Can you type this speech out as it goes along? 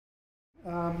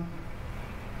Um,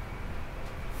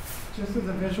 just as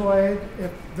a visual aid, if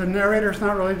the narrator's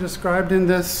not really described in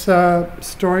this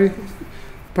story,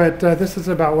 but this is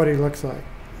about what he looks like.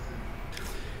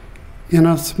 In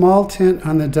a small tent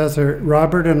on the desert,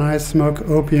 Robert and I smoke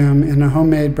opium in a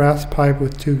homemade brass pipe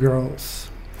with two girls.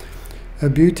 A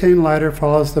butane lighter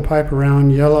follows the pipe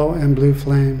around, yellow and blue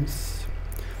flames.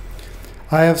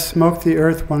 I have smoked the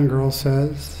earth, one girl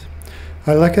says.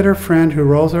 I look at her friend who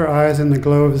rolls her eyes in the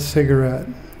glow of a cigarette.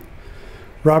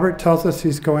 Robert tells us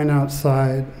he's going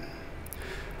outside.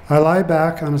 I lie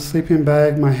back on a sleeping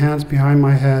bag, my hands behind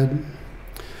my head.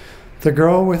 The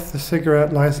girl with the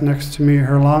cigarette lies next to me,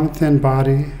 her long, thin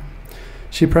body.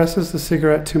 She presses the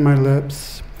cigarette to my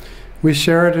lips. We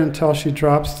share it until she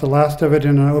drops the last of it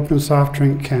in an open soft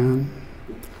drink can.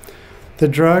 The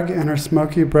drug and her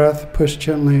smoky breath push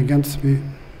gently against me.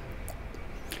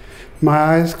 My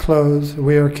eyes close,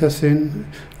 we are kissing.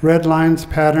 Red lines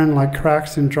patterned like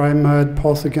cracks in dry mud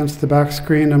pulse against the back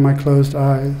screen of my closed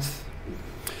eyes.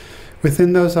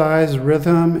 Within those eyes,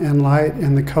 rhythm and light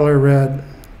and the color red.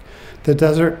 The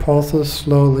desert pulses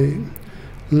slowly.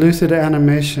 Lucid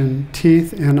animation,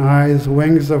 teeth and eyes,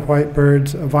 wings of white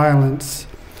birds, violence.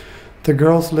 The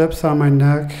girl's lips on my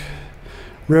neck.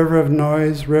 River of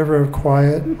noise, river of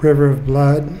quiet, river of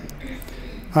blood.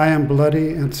 I am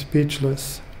bloody and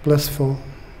speechless, blissful.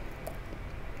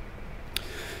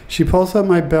 She pulls up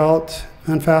my belt,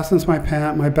 unfastens my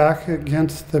pant, my back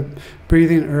against the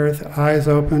breathing earth, eyes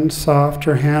open, soft,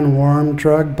 her hand warm,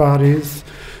 drugged bodies,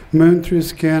 moon through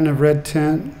skin of red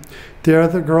tint. The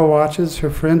other girl watches, her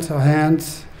friend's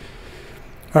hands.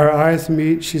 Our eyes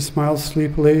meet, she smiles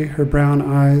sleepily, her brown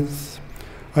eyes.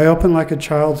 I open like a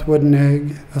child's wooden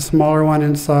egg, a smaller one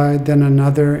inside, then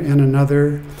another and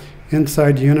another.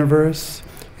 Inside universe,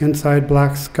 inside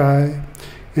black sky,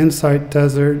 inside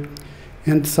desert,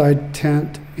 inside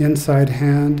tent, inside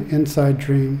hand, inside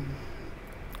dream.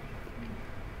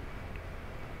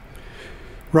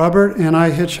 Robert and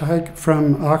I hitchhiked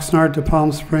from Oxnard to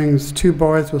Palm Springs, two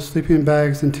boys with sleeping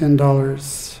bags and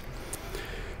 $10.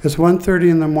 It's 1:30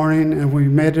 in the morning and we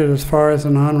made it as far as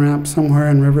an on-ramp somewhere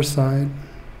in Riverside.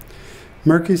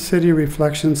 Murky city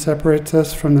reflection separates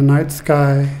us from the night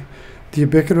sky. The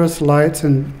ubiquitous lights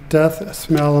and death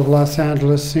smell of Los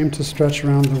Angeles seem to stretch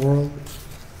around the world.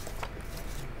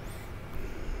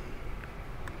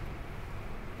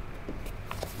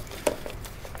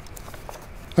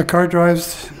 A car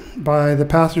drives by, the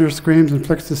passenger screams and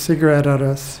flicks the cigarette at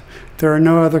us. There are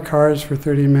no other cars for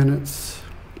 30 minutes.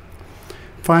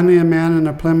 Finally, a man in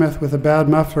a Plymouth with a bad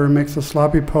muffler makes a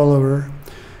sloppy pullover.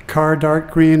 Car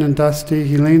dark green and dusty,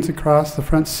 he leans across the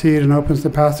front seat and opens the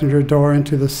passenger door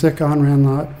into the sick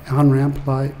on-ramp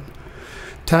light.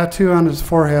 Tattoo on his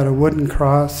forehead, a wooden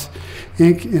cross,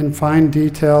 ink in fine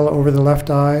detail over the left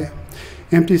eye.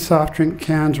 Empty soft drink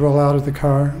cans roll out of the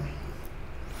car.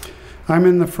 I'm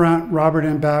in the front, Robert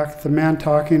in back, the man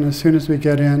talking as soon as we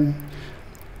get in.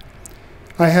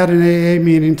 I had an AA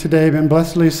meeting today, been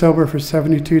blessedly sober for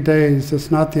 72 days.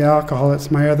 It's not the alcohol,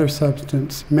 it's my other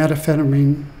substance,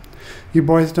 methamphetamine. You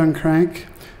boys done crank?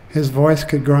 His voice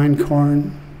could grind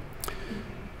corn.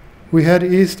 We head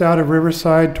east out of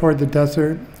Riverside toward the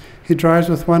desert. He drives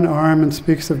with one arm and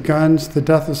speaks of guns, the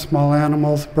death of small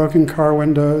animals, broken car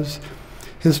windows,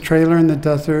 his trailer in the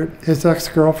desert, his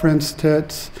ex-girlfriend's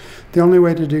tits. The only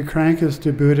way to do crank is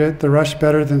to boot it, the rush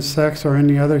better than sex or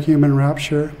any other human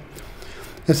rapture.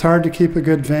 It's hard to keep a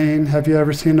good vein. Have you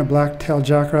ever seen a black-tailed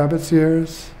jackrabbit's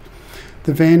ears?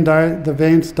 The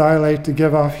veins dilate to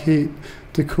give off heat,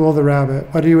 to cool the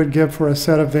rabbit. What he would give for a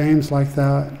set of veins like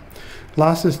that.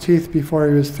 Lost his teeth before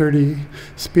he was 30.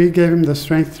 Speed gave him the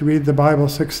strength to read the Bible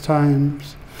 6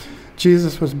 times.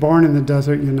 Jesus was born in the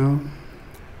desert, you know.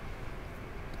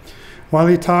 While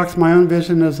he talks, my own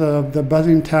vision is of the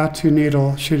buzzing tattoo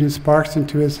needle shooting sparks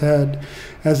into his head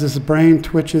as his brain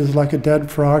twitches like a dead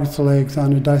frog's legs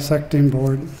on a dissecting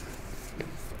board.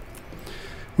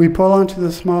 We pull onto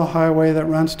the small highway that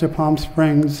runs to Palm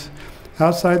Springs.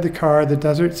 Outside the car, the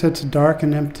desert sits dark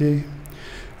and empty.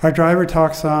 Our driver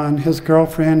talks on, his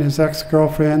girlfriend, his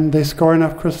ex-girlfriend. They score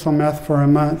enough crystal meth for a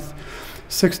month.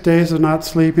 6 days of not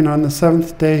sleeping. On the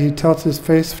 7th day, he tilts his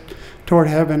face toward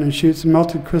heaven and shoots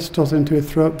melted crystals into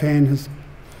his throat vein.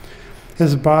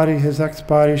 His body, his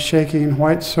ex-body, shaking,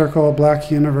 white circle, black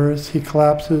universe. He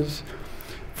collapses.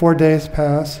 4 days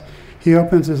pass. He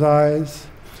opens his eyes.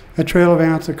 A trail of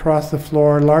ants across the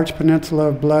floor, large peninsula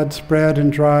of blood spread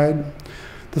and dried.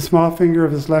 The small finger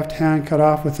of his left hand cut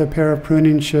off with a pair of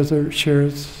pruning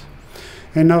shears.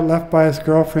 A note left by his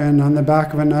girlfriend on the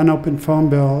back of an unopened phone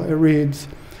bill. It reads,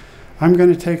 "I'm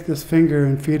going to take this finger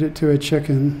and feed it to a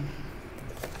chicken."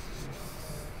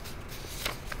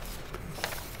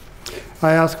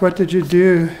 I ask, what did you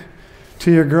do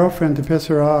to your girlfriend to piss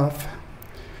her off?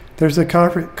 There's a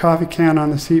coffee can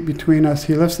on the seat between us.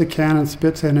 He lifts the can and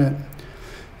spits in it.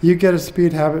 You get a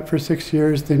speed habit for 6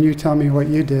 years, then you tell me what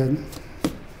you did.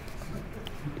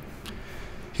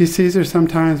 He sees her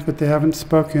sometimes, but they haven't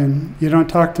spoken. You don't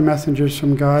talk to messengers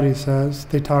from God, he says.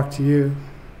 They talk to you.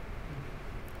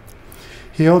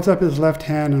 He holds up his left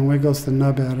hand and wiggles the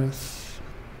nub at us.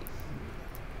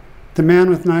 The man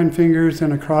with 9 fingers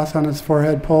and a cross on his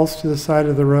forehead pulls to the side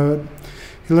of the road.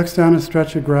 He looks down a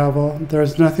stretch of gravel. There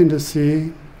is nothing to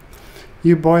see.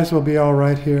 You boys will be all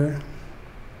right here.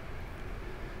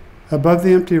 Above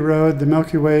the empty road, the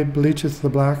Milky Way bleaches the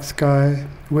black sky.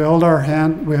 We hold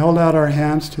out our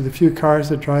hands to the few cars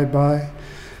that drive by.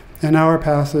 An hour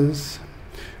passes.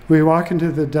 We walk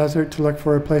into the desert to look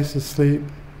for a place to sleep.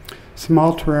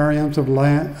 Small terrariums of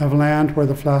land where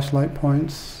the flashlight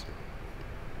points.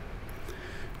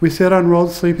 We sit on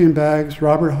rolled sleeping bags.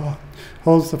 Robert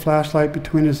holds the flashlight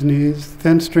between his knees,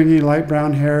 thin, stringy, light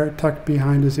brown hair tucked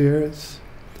behind his ears.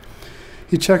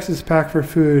 He checks his pack for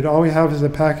food. All we have is a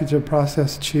package of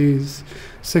processed cheese,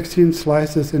 16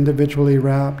 slices individually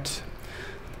wrapped.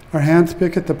 Our hands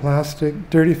pick at the plastic,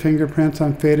 dirty fingerprints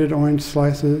on faded orange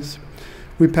slices.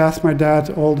 We pass my dad's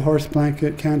old horse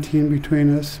blanket canteen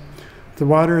between us. The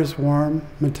water is warm,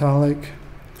 metallic.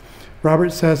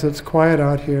 Robert says it's quiet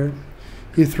out here.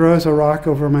 He throws a rock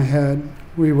over my head.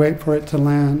 We wait for it to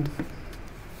land.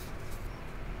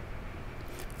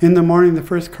 In the morning, the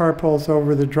first car pulls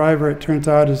over. The driver, it turns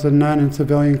out, is a nun in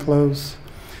civilian clothes.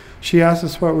 She asks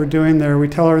us what we're doing there. We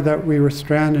tell her that we were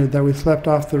stranded, that we slept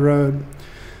off the road.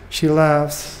 She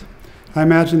laughs. I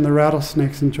imagine the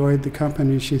rattlesnakes enjoyed the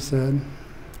company, she said.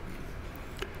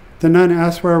 The nun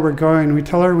asks where we're going. We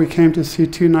tell her we came to see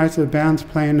 2 nights of bands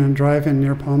playing and drive-in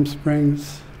near Palm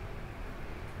Springs.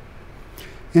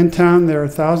 In town, there are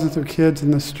thousands of kids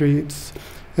in the streets.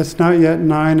 It's not yet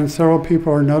 9 and several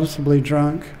people are noticeably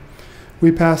drunk.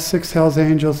 We pass 6 Hells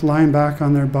Angels lying back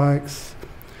on their bikes.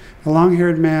 A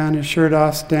long-haired man, his shirt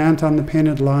off, stands on the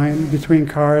painted line between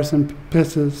cars and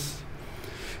pisses.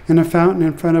 In a fountain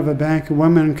in front of a bank, a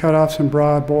woman cut off some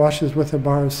broad but washes with a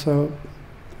bar of soap.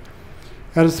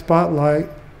 At a stoplight,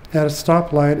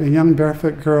 a young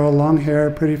barefoot girl, long hair,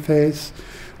 pretty face,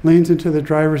 leans into the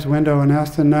driver's window and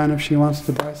asks the nun if she wants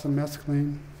to buy some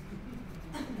mescaline.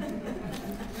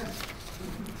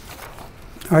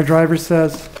 Our driver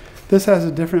says, this has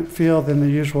a different feel than the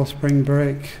usual spring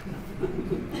break.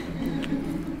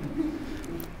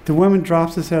 The woman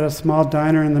drops us at a small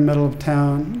diner in the middle of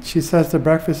town. She says the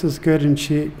breakfast is good and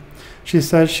cheap. She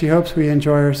says she hopes we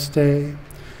enjoy our stay.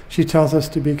 She tells us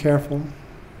to be careful.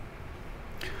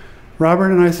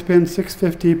 Robert and I spend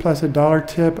 $6.50 plus a $1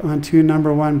 tip on 2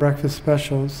 number 1 breakfast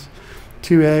specials,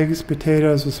 2 eggs,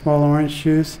 potatoes with small orange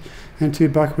juice, and 2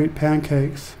 buckwheat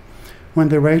pancakes. When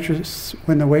the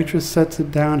waitress sets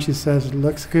it down, she says, "It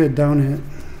looks good, don't it?"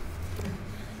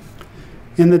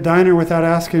 In the diner, without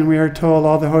asking, we are told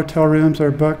all the hotel rooms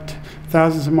are booked,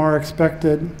 thousands more are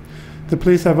expected. The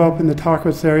police have opened the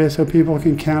Talkwitz area so people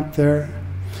can camp there.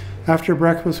 After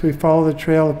breakfast, we follow the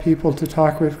trail of people to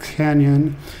Talkwitz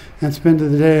Canyon and spend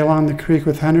the day along the creek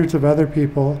with hundreds of other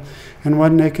people and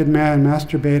 1 naked man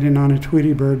masturbating on a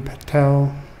Tweety Bird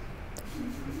towel.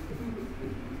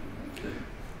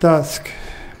 Dusk.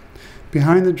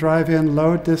 Behind the drive-in,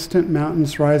 low, distant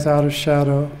mountains rise out of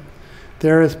shadow. The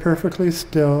air is perfectly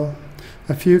still.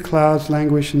 A few clouds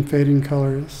languish in fading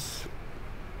colors.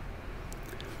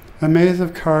 A maze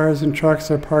of cars and trucks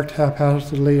are parked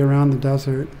haphazardly around the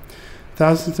desert.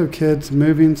 Thousands of kids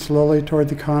moving slowly toward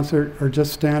the concert or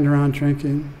just stand around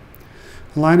drinking.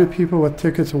 A line of people with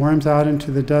tickets worms out into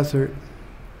the desert.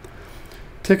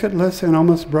 Ticketless and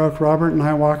almost broke, Robert and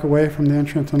I walk away from the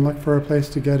entrance and look for a place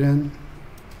to get in.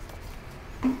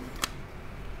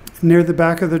 Near the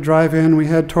back of the drive-in, we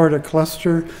head toward a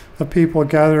cluster of people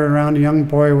gathered around a young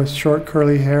boy with short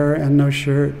curly hair and no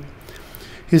shirt.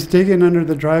 He's digging under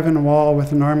the drive-in wall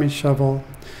with an army shovel.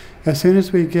 As soon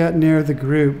as we get near the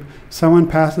group, someone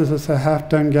passes us a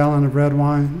half-done gallon of red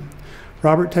wine.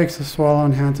 Robert takes a swallow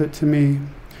and hands it to me.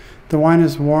 The wine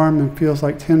is warm and feels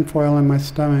like tinfoil in my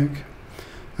stomach.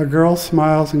 A girl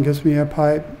smiles and gives me a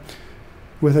pipe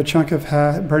with a chunk of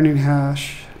burning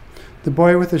hash. The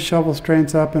boy with the shovel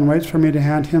strains up and waits for me to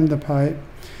hand him the pipe.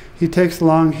 He takes a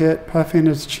long hit, puffing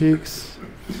his cheeks.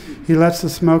 He lets the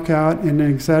smoke out in an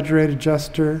exaggerated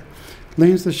gesture,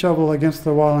 leans the shovel against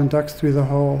the wall and ducks through the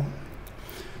hole.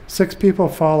 6 people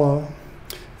follow.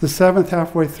 The 7th,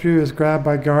 halfway through, is grabbed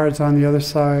by guards on the other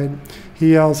side.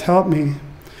 He yells, "Help me."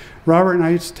 Robert and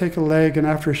I each take a leg, and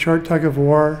after a short tug of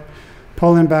war,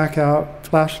 pull him back out.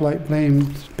 flashlight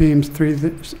beams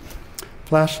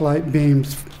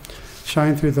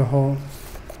shine through the hole.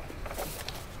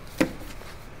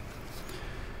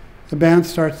 The band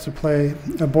starts to play.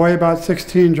 A boy about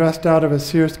 16 dressed out of a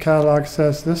Sears catalog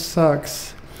says, "This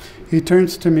sucks." He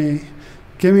turns to me.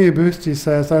 "Give me a boost," he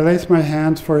says. I lace my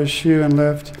hands for his shoe and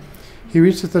lift. He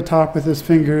reaches the top with his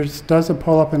fingers, does a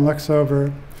pull-up and looks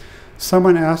over.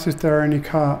 Someone asks if there are any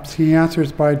cops. He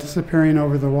answers by disappearing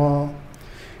over the wall.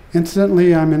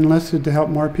 Instantly, I'm enlisted to help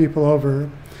more people over.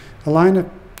 A line of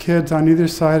kids on either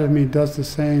side of me does the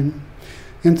same.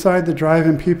 Inside the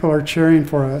drive-in, people are cheering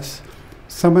for us.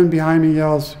 Someone behind me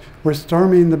yells, "We're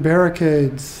storming the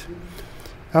barricades."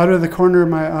 Out of the corner of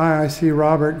my eye, I see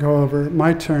Robert go over.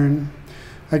 My turn.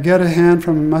 I get a hand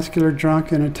from a muscular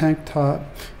drunk in a tank top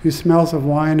who smells of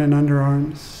wine and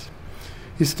underarms.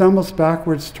 He stumbles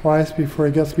backwards twice before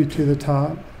he gets me to the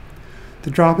top.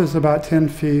 The drop is about 10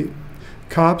 feet.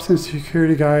 Cops and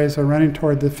security guys are running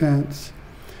toward the fence.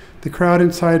 The crowd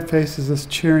inside faces us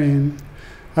cheering.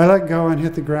 I let go and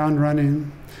hit the ground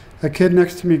running. A kid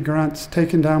next to me grunts,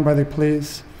 taken down by the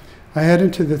police. I head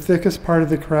into the thickest part of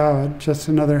the crowd, just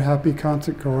another happy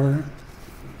concert goer.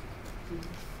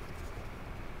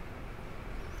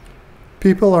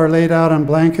 People are laid out on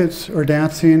blankets or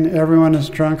dancing. Everyone is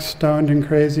drunk, stoned, and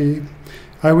crazy.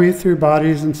 I weave through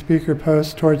bodies and speaker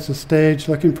posts towards the stage,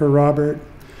 looking for Robert.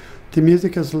 The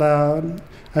music is loud.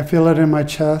 I feel it in my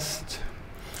chest.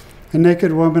 A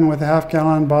naked woman with a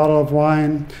half-gallon bottle of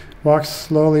wine walks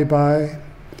slowly by.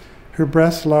 Her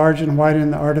breasts large and white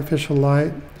in the artificial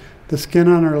light, the skin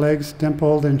on her legs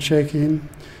dimpled and shaking,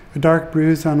 a dark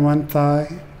bruise on one thigh.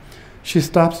 She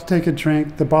stops to take a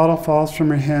drink. The bottle falls from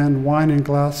her hand. Wine and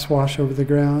glass swash over the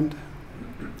ground.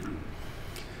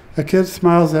 A kid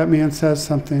smiles at me and says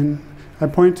something. I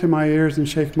point to my ears and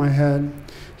shake my head.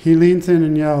 He leans in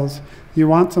and yells, "You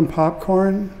want some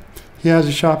popcorn?" He has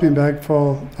a shopping bag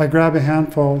full. I grab a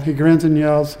handful. He grins and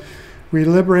yells, "We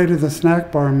liberated the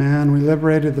snack bar, man. We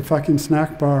liberated the fucking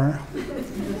snack bar."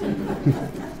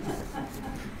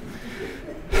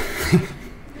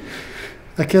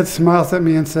 A kid smiles at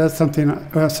me and says something.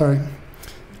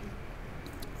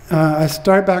 I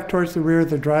start back towards the rear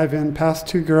of the drive-in, past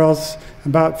two girls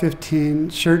about 15,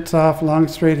 shirts off, long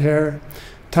straight hair,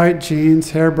 tight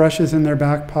jeans, hairbrushes in their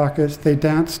back pockets. They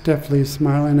dance stiffly,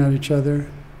 smiling at each other.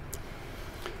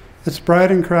 It's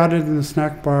bright and crowded in the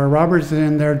snack bar. Robert's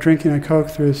in there drinking a Coke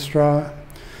through a straw.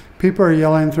 People are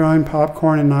yelling, throwing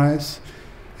popcorn and ice.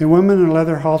 A woman in a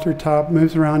leather halter top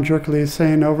moves around jerkily,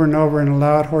 saying over and over in a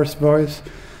loud, hoarse voice,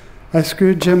 "I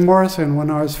screwed Jim Morrison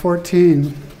when I was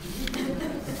 14.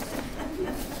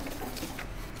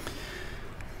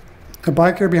 A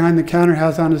biker behind the counter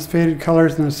has on his faded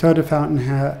colors and a soda fountain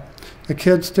hat. A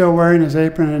kid still wearing his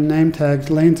apron and name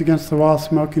tags leans against the wall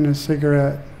smoking a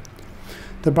cigarette.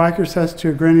 The biker says to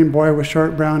a grinning boy with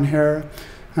short brown hair,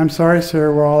 "I'm sorry,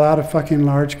 sir, we're all out of fucking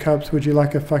large cups. Would you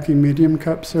like a fucking medium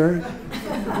cup, sir?"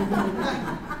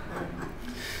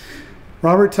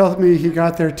 Robert tells me he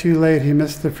got there too late. He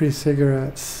missed the free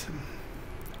cigarettes.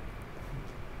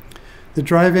 The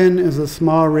drive-in is a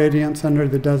small radiance under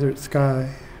the desert sky.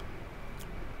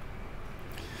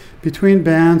 Between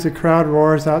bands, a crowd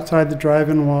roars outside the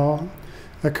drive-in wall.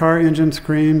 A car engine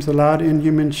screams, a loud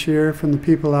inhuman cheer from the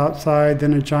people outside,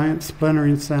 then a giant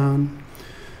splintering sound.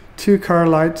 Two car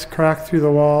lights crack through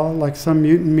the wall like some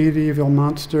mutant medieval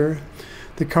monster.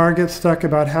 The car gets stuck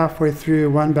about halfway through.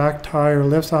 One back tire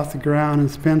lifts off the ground and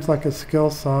spins like a skill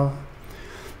saw.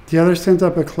 The other sends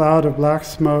up a cloud of black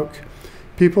smoke.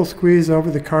 People squeeze over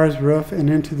the car's roof and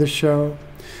into the show.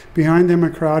 Behind them, a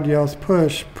crowd yells,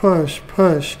 "Push, push,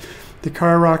 push." The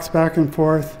car rocks back and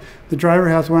forth. The driver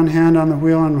has one hand on the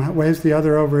wheel and waves the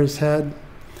other over his head.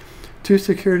 Two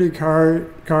security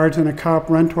guards and a cop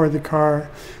run toward the car.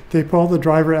 They pull the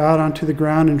driver out onto the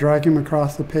ground and drag him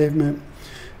across the pavement.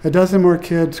 A dozen more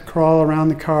kids crawl around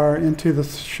the car into the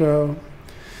show.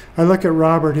 I look at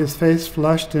Robert, his face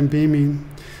flushed and beaming.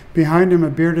 Behind him, a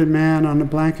bearded man on a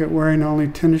blanket wearing only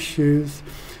tennis shoes,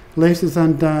 laces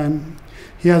undone.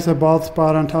 He has a bald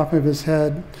spot on top of his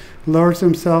head, lowers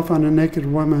himself on a naked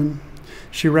woman.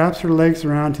 She wraps her legs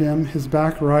around him, his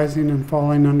back rising and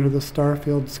falling under the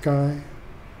star-filled sky.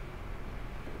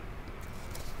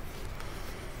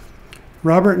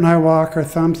 Robert and I walk, our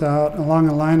thumbs out, along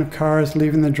a line of cars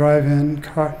leaving the drive-in.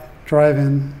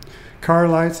 Car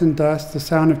lights and dust, the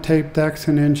sound of taped decks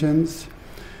and engines.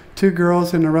 Two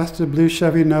girls in a rusted blue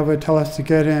Chevy Nova tell us to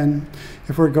get in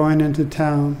if we're going into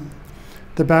town.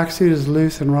 The back seat is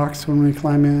loose and rocks when we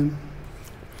climb in.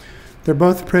 They're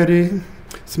both pretty,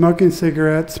 smoking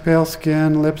cigarettes, pale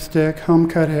skin, lipstick,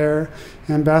 home-cut hair,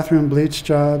 and bathroom bleach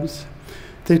jobs.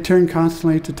 They turn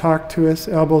constantly to talk to us,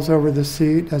 elbows over the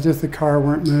seat, as if the car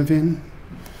weren't moving.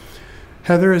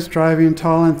 Heather is driving,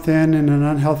 tall and thin in an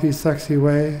unhealthy, sexy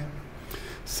way.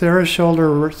 Sarah's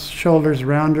shoulders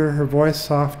rounder, her voice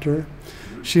softer.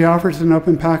 She offers an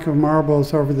open pack of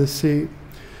marbles over the seat.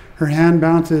 Her hand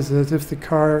bounces as the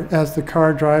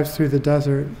car drives through the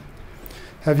desert.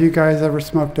 Have you guys ever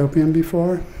smoked opium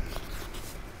before?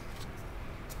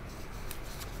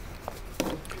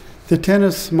 The tent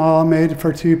is small, made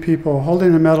for 2 people.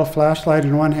 Holding a metal flashlight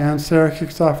in one hand, Sarah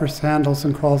kicks off her sandals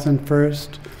and crawls in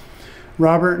first.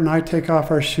 Robert and I take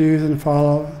off our shoes and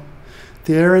follow.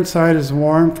 The air inside is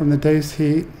warm from the day's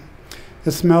heat.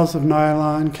 It smells of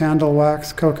nylon, candle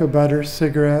wax, cocoa butter,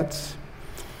 cigarettes.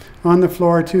 On the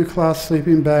floor are 2 cloth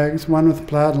sleeping bags, one with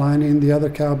plaid lining, the other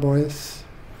cowboys.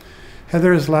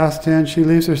 Heather is last in. She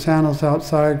leaves her sandals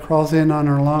outside, crawls in on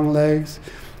her long legs,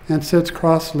 and sits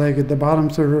cross-legged, the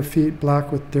bottoms of her feet black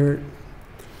with dirt.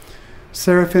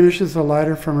 Sarah fishes a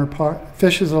lighter from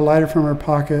her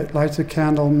pocket, lights a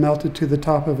candle melted to the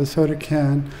top of a soda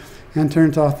can, and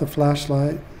turns off the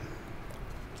flashlight.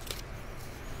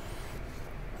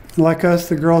 Like us,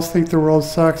 the girls think the world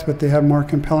sucks, but they have more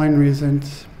compelling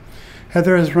reasons.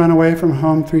 Heather has run away from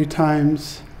home 3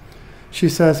 times. She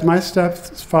says, "My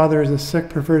stepfather is a sick,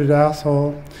 perverted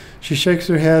asshole." She shakes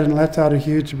her head and lets out a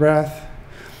huge breath.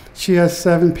 She has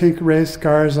 7 pink raised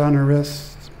scars on her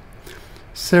wrists.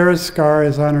 Sarah's scar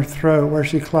is on her throat, where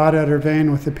she clawed at her vein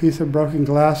with a piece of broken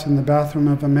glass in the bathroom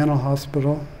of a mental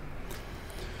hospital.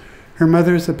 Her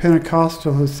mother is a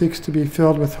Pentecostal who seeks to be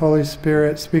filled with Holy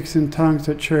Spirit, speaks in tongues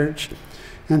at church,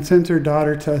 and sends her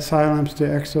daughter to asylums to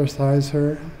exorcise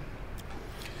her.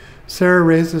 Sarah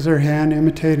raises her hand,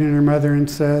 imitating her mother, and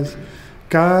says,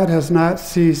 "God has not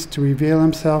ceased to reveal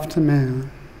himself to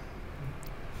man."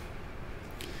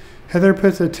 Heather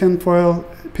puts a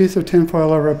piece of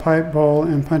tinfoil over a pipe bowl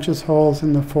and punches holes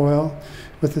in the foil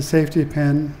with a safety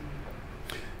pin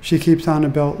she keeps on a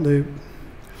belt loop.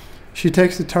 She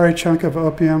takes a tarry chunk of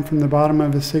opium from the bottom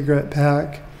of a cigarette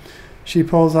pack. She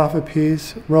pulls off a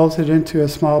piece, rolls it into a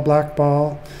small black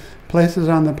ball, places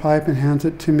it on the pipe, and hands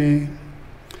it to me.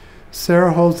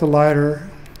 Sarah holds the lighter,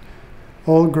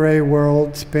 old gray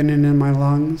world spinning in my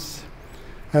lungs.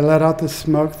 I let out the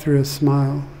smoke through a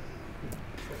smile.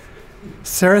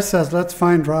 Sarah says, "Let's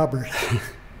find Robert."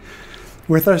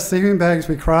 With our sleeping bags,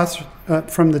 we cross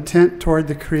from the tent toward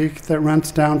the creek that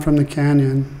runs down from the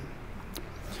canyon.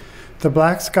 The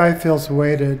black sky feels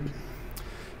weighted.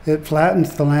 It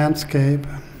flattens the landscape.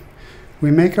 We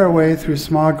make our way through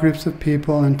small groups of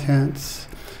people and tents.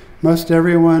 Most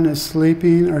everyone is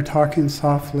sleeping or talking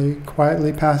softly,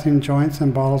 quietly passing joints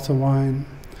and bottles of wine.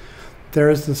 There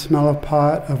is the smell of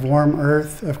pot, of warm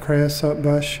earth, of creosote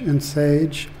bush and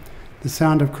sage, the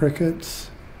sound of crickets.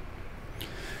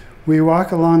 We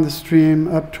walk along the stream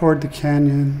up toward the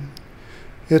canyon.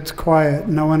 It's quiet,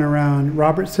 no one around.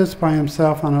 Robert sits by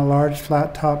himself on a large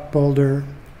flat-top boulder.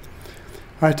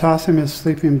 I toss him his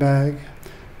sleeping bag.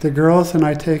 The girls and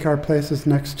I take our places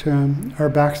next to him, our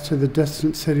backs to the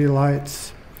distant city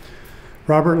lights.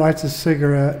 Robert lights a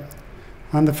cigarette.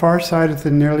 On the far side of the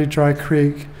nearly dry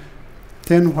creek,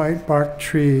 thin white-barked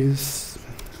trees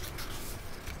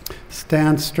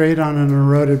stand straight on an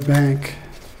eroded bank.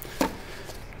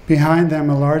 Behind them,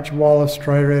 a large wall of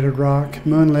striated rock,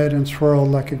 moonlit and swirled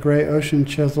like a gray ocean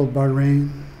chiseled by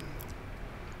rain.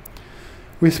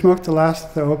 We smoke the last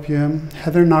of the opium.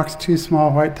 Heather knocks 2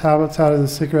 small white tablets out of the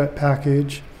cigarette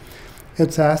package.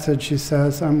 "It's acid," she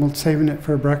says. "I'm saving it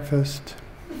for breakfast."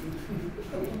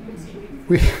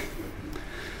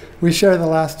 We share the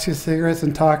last 2 cigarettes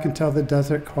and talk until the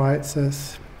desert quiets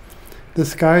us. The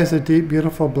sky is a deep,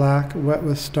 beautiful black, wet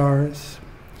with stars.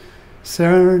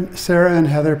 Sarah and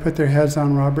Heather put their heads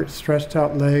on Robert's stretched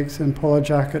out legs and pull a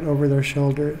jacket over their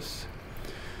shoulders.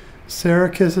 Sarah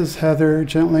kisses Heather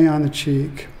gently on the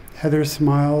cheek. Heather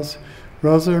smiles,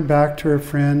 rolls her back to her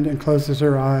friend, and closes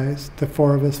her eyes. The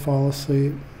 4 of us fall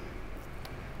asleep.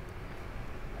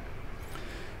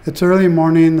 It's early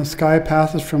morning. The sky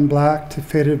passes from black to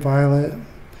faded violet.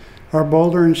 Our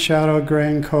boulder and shadow gray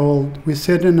and cold. We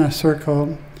sit in a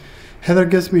circle. Heather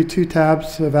gives me 2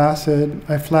 tabs of acid.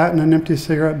 I flatten an empty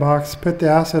cigarette box, put the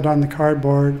acid on the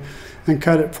cardboard, and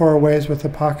cut it 4 ways with a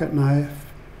pocket knife.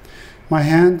 My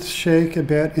hands shake a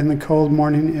bit in the cold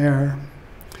morning air.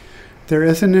 There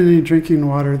isn't any drinking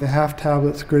water, the half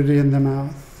tablets gritty in the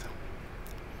mouth.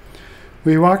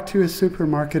 We walk to a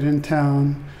supermarket in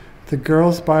town. The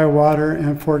girls buy water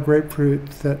and 4 grapefruit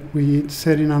that we eat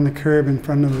sitting on the curb in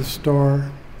front of the store.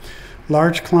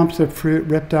 Large clumps of fruit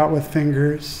ripped out with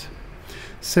fingers.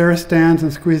 Sarah stands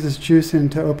and squeezes juice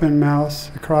into open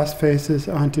mouths, across faces,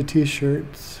 onto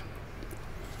t-shirts.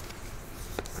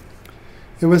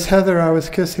 It was Heather I was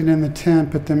kissing in the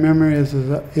tent, but the memory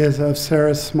is of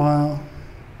Sarah's smile.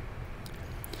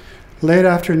 Late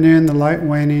afternoon, the light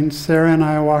waning, Sarah and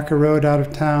I walk a road out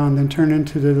of town, then turn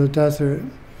into the desert.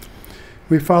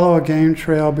 We follow a game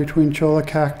trail between cholla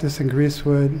cactus and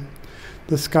greasewood.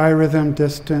 The sky rhythm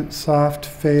distant, soft,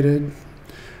 faded.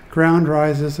 Ground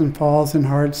rises and falls in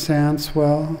hard sand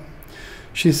swell.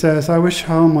 She says, I wish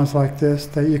home was like this,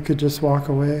 that you could just walk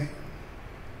away.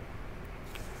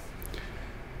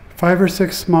 5 or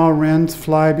 6 small wrens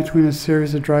fly between a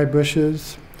series of dry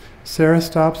bushes. Sarah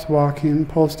stops walking,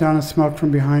 pulls down a smoke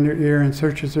from behind her ear, and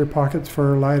searches her pockets for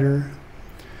her lighter.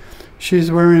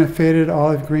 She's wearing a faded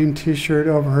olive green t-shirt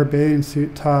over her bathing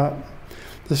suit top.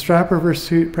 The strap of her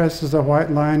suit presses a white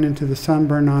line into the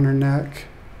sunburn on her neck.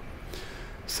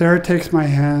 Sarah takes my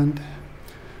hand.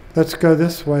 Let's go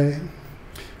this way.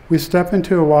 We step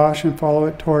into a wash and follow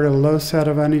it toward a low set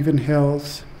of uneven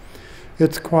hills.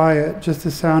 It's quiet, just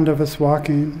the sound of us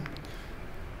walking.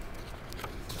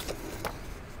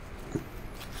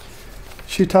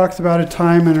 She talks about a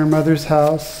time in her mother's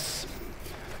house.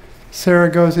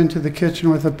 Sarah goes into the kitchen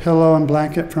with a pillow and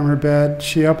blanket from her bed.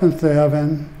 She opens the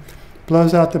oven,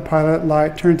 blows out the pilot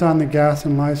light, turns on the gas,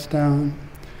 and lies down.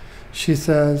 She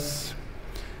says,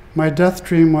 my death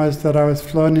dream was that I was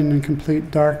floating in complete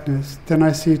darkness. Then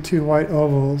I see 2 white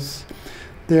ovals.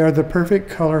 They are the perfect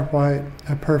color white,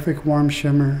 a perfect warm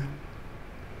shimmer.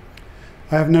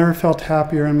 I have never felt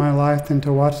happier in my life than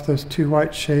to watch those 2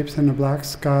 white shapes in a black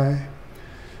sky.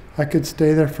 I could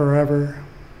stay there forever.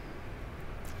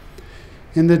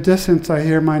 In the distance, I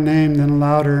hear my name, then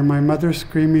louder, my mother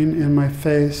screaming in my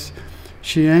face.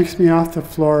 She yanks me off the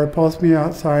floor, pulls me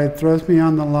outside, throws me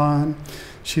on the lawn.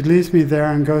 She leaves me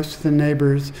there and goes to the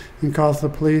neighbors and calls the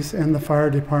police and the fire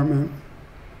department.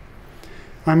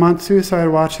 I'm on suicide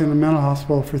watch in the mental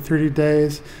hospital for 30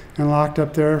 days and locked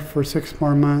up there for 6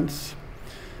 more months.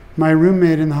 My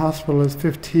roommate in the hospital is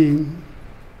 15.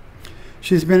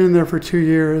 She's been in there for 2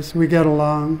 years. We get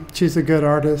along. She's a good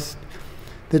artist.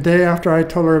 The day after I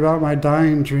told her about my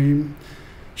dying dream,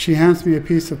 she hands me a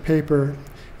piece of paper.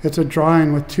 It's a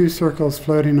drawing with 2 circles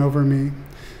floating over me.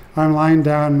 I'm lying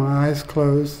down, my eyes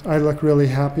closed. I look really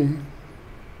happy.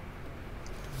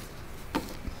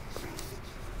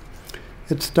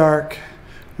 It's dark.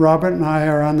 Robert and I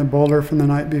are on the boulder from the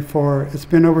night before. It's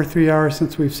been over 3 hours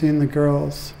since we've seen the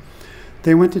girls.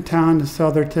 They went to town to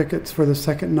sell their tickets for the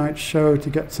second night show to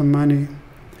get some money.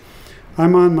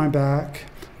 I'm on my back.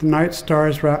 The night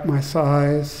stars wrap my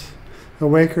eyes.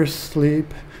 Awake or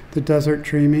sleep, the desert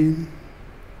dreaming.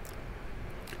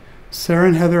 Sarah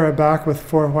and Heather are back with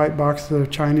 4 white boxes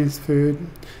of Chinese food,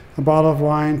 a bottle of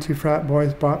wine 2 frat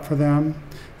boys bought for them,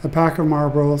 a pack of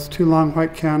Marlboros, 2 long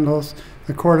white candles,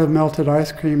 a quart of melted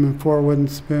ice cream, and 4 wooden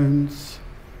spoons.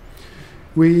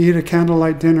 We eat a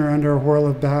candlelight dinner under a whirl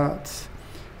of bats.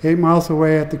 8 miles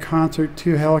away at the concert,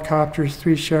 2 helicopters,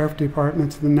 3 sheriff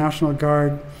departments, and the National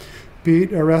Guard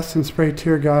beat, arrest, and spray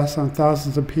tear gas on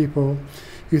thousands of people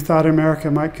who thought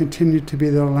America might continue to be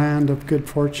the land of good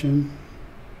fortune.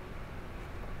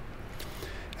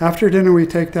 After dinner, we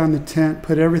take down the tent,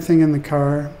 put everything in the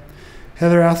car.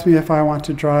 Heather asks me if I want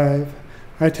to drive.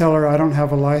 I tell her I don't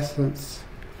have a license.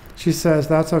 She says,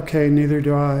 that's okay, neither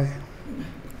do I.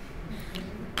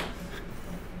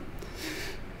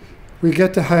 We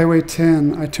get to Highway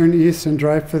 10. I turn east and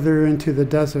drive further into the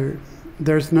desert.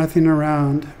 There's nothing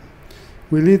around.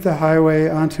 We leave the highway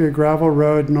onto a gravel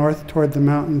road north toward the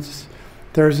mountains.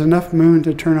 There's enough moon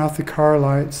to turn off the car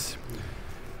lights.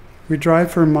 We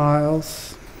drive for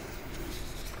miles.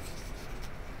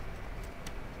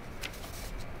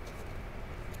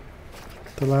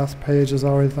 The last page is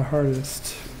always the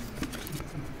hardest.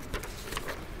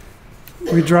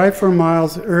 We drive for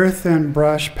miles, earth and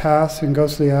brush pass in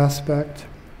ghostly aspect.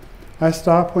 I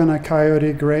stop when a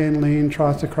coyote, gray and lean,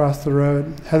 trots across the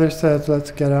road. Heather says,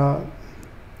 let's get out.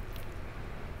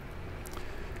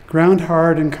 Ground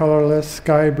hard and colorless,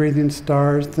 sky-breathing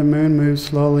stars, the moon moves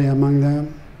slowly among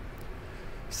them.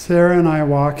 Sarah and I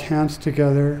walk, hands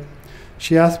together.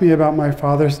 She asked me about my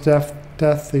father's death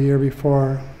the year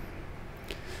before.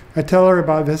 I tell her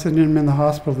about visiting him in the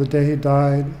hospital the day he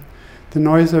died, the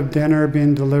noise of dinner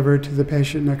being delivered to the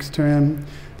patient next to him,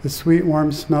 the sweet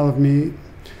warm smell of meat.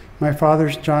 My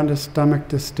father's jaundiced stomach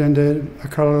distended, a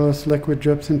colorless liquid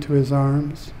drips into his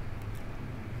arms.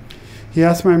 He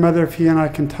asks my mother if he and I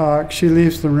can talk. She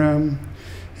leaves the room.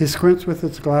 He squints with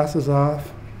his glasses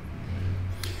off.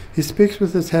 He speaks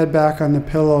with his head back on the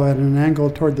pillow at an angle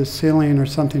toward the ceiling or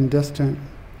something distant.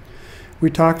 We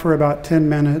talk for about 10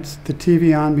 minutes, the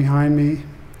TV on behind me.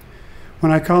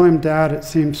 When I call him Dad, it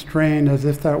seems strained, as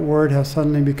if that word has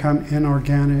suddenly become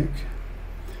inorganic.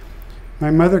 My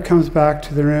mother comes back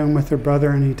to the room with her brother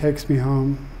and he takes me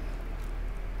home.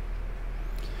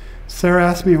 Sarah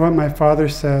asks me what my father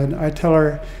said. I tell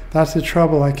her, that's the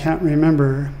trouble, I can't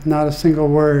remember, not a single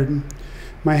word.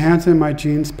 My hands in my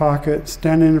jeans pocket,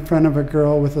 standing in front of a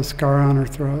girl with a scar on her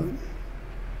throat.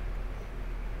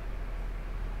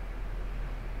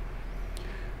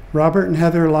 Robert and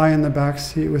Heather lie in the back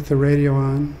seat with the radio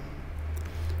on.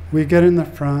 We get in the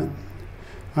front.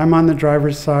 I'm on the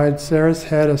driver's side, Sarah's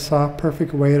head a soft,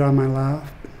 perfect weight on my lap.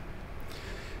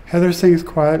 Heather sings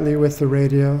quietly with the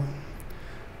radio.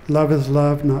 Love is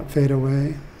love, not fade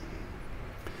away.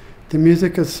 The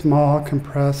music is small,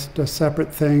 compressed, a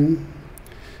separate thing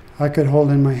I could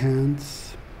hold in my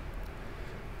hands.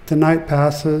 The night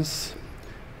passes.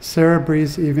 Sarah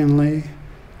breathes evenly.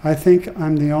 I think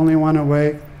I'm the only one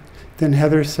awake. Then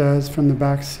Heather says from the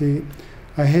back seat,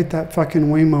 I hate that fucking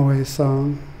Weemoe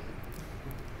song.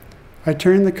 I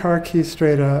turn the car key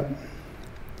straight up.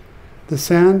 The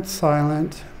sand's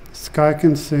silent, sky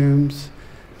consumes.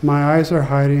 My eyes are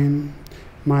hiding.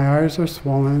 My eyes are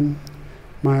swollen.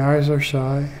 My eyes are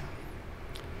shy.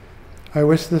 I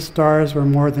wish the stars were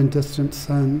more than distant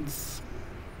suns.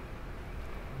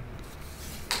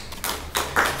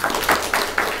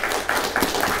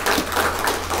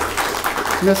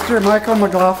 Mr. Michael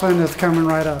McLaughlin is coming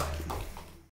right up.